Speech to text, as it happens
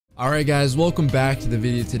Alright guys, welcome back to the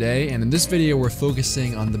video today, and in this video we're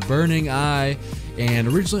focusing on the burning eye. And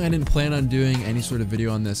originally I didn't plan on doing any sort of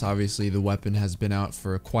video on this. Obviously the weapon has been out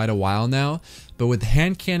for quite a while now, but with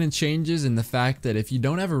hand cannon changes and the fact that if you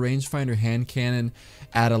don't have a rangefinder hand cannon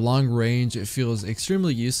at a long range it feels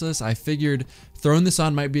extremely useless, I figured throwing this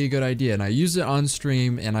on might be a good idea. And I used it on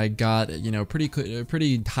stream and I got, you know,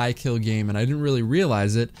 pretty high kill game, and I didn't really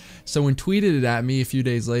realize it. Someone tweeted it at me a few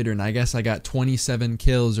days later, and I guess I got 27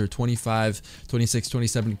 kills or 25, 26,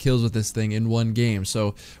 27 kills with this thing in one game.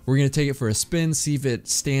 So we're gonna take it for a spin, see if it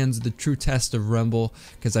stands the true test of Rumble,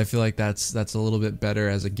 because I feel like that's a little bit better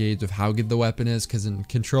as a gauge of how good the weapon is. Because in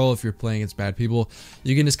Control, if you're playing against bad people,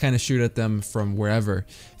 you can just kind of shoot at them from wherever.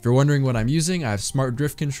 If you're wondering what I'm using, I have Smart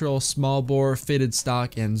Drift Control, Small Bore, Fitted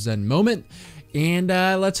Stock, and Zen Moment. And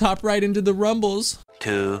let's hop right into the Rumbles.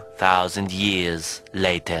 2,000 years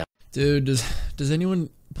later. Dude, does anyone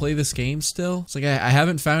play this game still? It's like I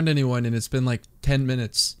haven't found anyone and it's been like 10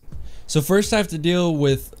 minutes. So first I have to deal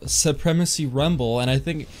with Supremacy Rumble, and I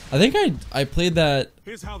think I played that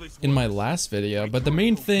in my last video, but the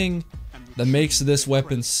main thing that makes this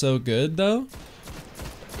weapon so good though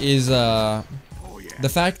is the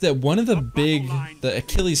fact that one of the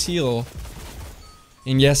Achilles heel,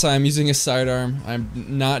 and yes, I'm using a sidearm, I'm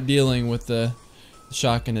not dealing with the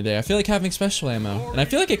shotgun today. I feel like having special ammo, and I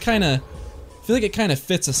feel like it kind of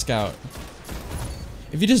fits a scout.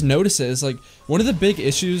 If you just notice it, it's like one of the big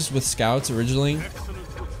issues with scouts originally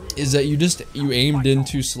is that you aimed in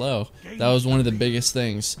too slow. That was one of the biggest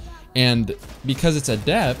things, and because it's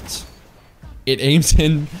Adept, it aims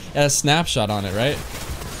in at a snapshot on it, right?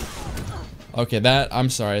 Okay, I'm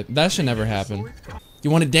sorry, that should never happen. You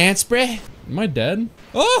want to dance, bruh? Am I dead?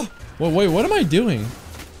 Oh! Wait, what am I doing?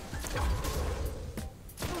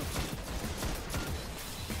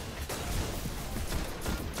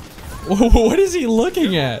 What is he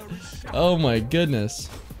looking at? Oh my goodness.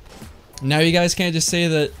 Now you guys can't just say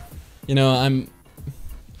that, you know, I'm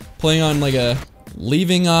playing on like a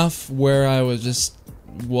leaving off where I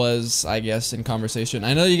was, I guess, in conversation.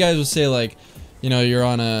 I know you guys would say like, you know, you're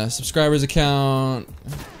on a subscribers account,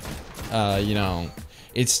 you know,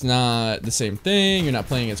 it's not the same thing, you're not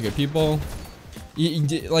playing against good people.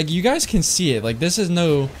 Like, you guys can see it, like, this is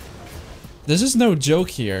no joke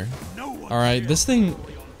here, alright, this thing,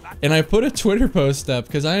 and I put a Twitter post up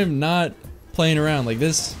because I am not playing around, like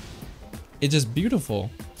this, it's just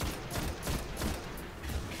beautiful.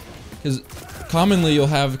 Because commonly you'll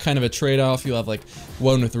have kind of a trade-off, you'll have like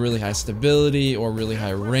one with really high stability or really high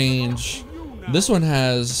range. This one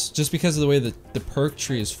has, just because of the way that the perk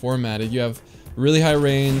tree is formatted, you have really high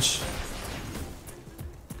range.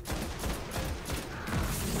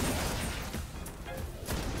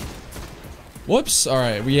 Whoops,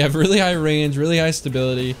 alright, we have really high range, really high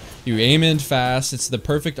stability, you aim in fast, it's the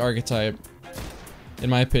perfect archetype,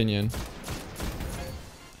 in my opinion.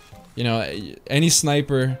 You know, any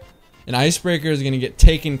sniper, an icebreaker is going to get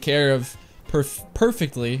taken care of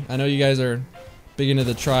perfectly. I know you guys are big into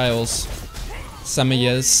the trials. Some of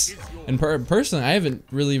yous. And personally, I haven't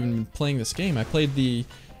really even been playing this game. I played the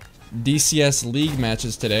DCS League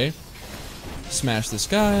matches today. Smash this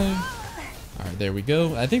guy. Alright, there we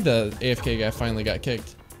go. I think the AFK guy finally got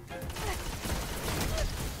kicked.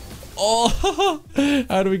 Oh!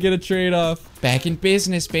 How do we get a trade-off? Back in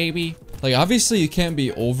business, baby. Like, obviously you can't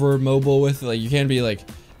be over mobile with it. Like, you can't be like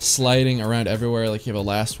sliding around everywhere like you have a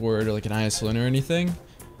last word or like an ISLN or anything.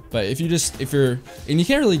 But if you're, and you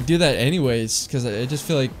can't really do that anyways, because I just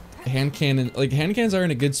feel like hand cannons are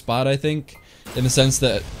in a good spot, I think, in the sense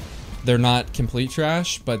that they're not complete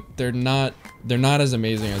trash, but they're not as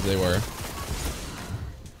amazing as they were.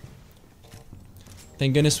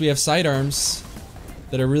 Thank goodness we have sidearms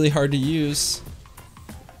that are really hard to use.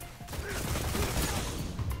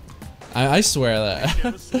 I swear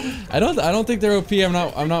that I don't think they're OP. I'm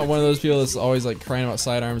not one of those people that's always like crying about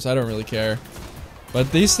sidearms. I don't really care. But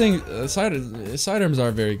these things, sidearms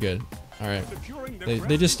are very good. Alright.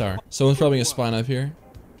 They just are. Someone's probably gonna spawn up here.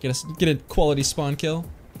 Get a quality spawn kill.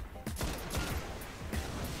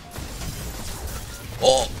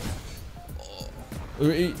 Oh!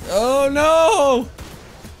 Oh no!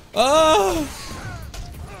 Oh!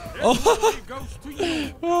 Oh!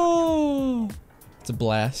 Oh! It's a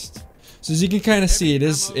blast. So as you can kind of see, it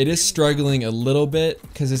is struggling a little bit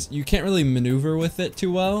because you can't really maneuver with it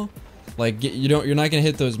too well. Like, you're not gonna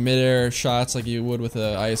hit those mid-air shots like you would with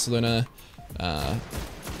a ISLN.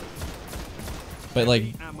 But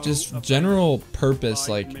like, just general purpose,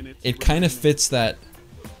 like, it kind of fits that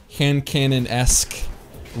hand cannon-esque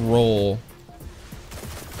role.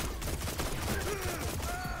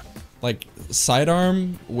 Like,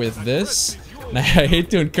 sidearm with this And I hate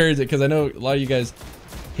to encourage it because I know a lot of you guys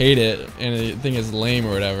hate it and think it's lame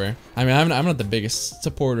or whatever. I mean, I'm not the biggest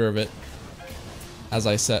supporter of it. As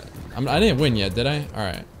I said, I didn't win yet, did I? All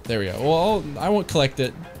right, there we go. Well, I won't collect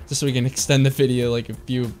it just so we can extend the video like a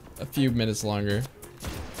few minutes longer.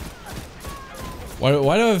 Why do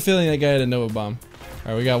I have a feeling that guy had a Nova Bomb?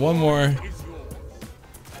 All right, we got one more.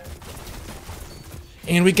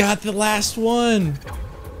 And we got the last one.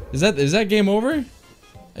 Is that game over?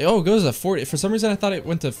 Oh, it goes to 40. For some reason, I thought it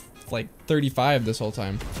went to like 35 this whole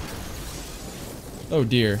time. Oh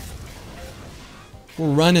dear. We're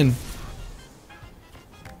running.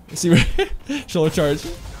 Let's see where shoulder charge.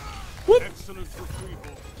 Whoop.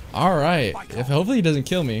 All right. If hopefully he doesn't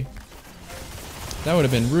kill me. That would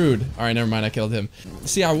have been rude. All right, never mind. I killed him.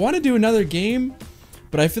 See, I want to do another game,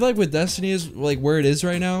 but I feel like with Destiny is like where it is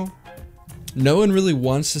right now. No one really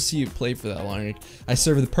wants to see you play for that long. I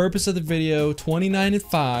served the purpose of the video.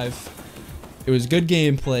 29-5. It was good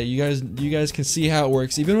gameplay. You guys can see how it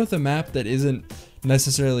works. Even with a map that isn't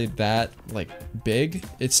necessarily that like big,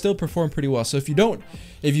 it still performed pretty well. So if you don't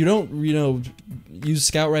use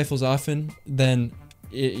scout rifles often, then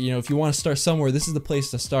if you want to start somewhere, this is the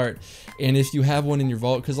place to start. And if you have one in your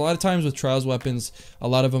vault, because a lot of times with trials weapons, a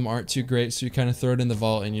lot of them aren't too great, so you kind of throw it in the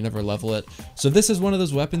vault and you never level it. So if this is one of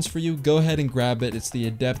those weapons for you, go ahead and grab it. It's the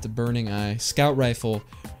Adept Burning Eye Scout Rifle.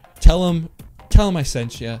 Tell them I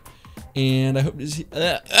sent you, and I hope to see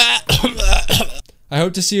I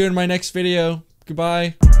hope to see you in my next video.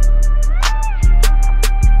 Goodbye.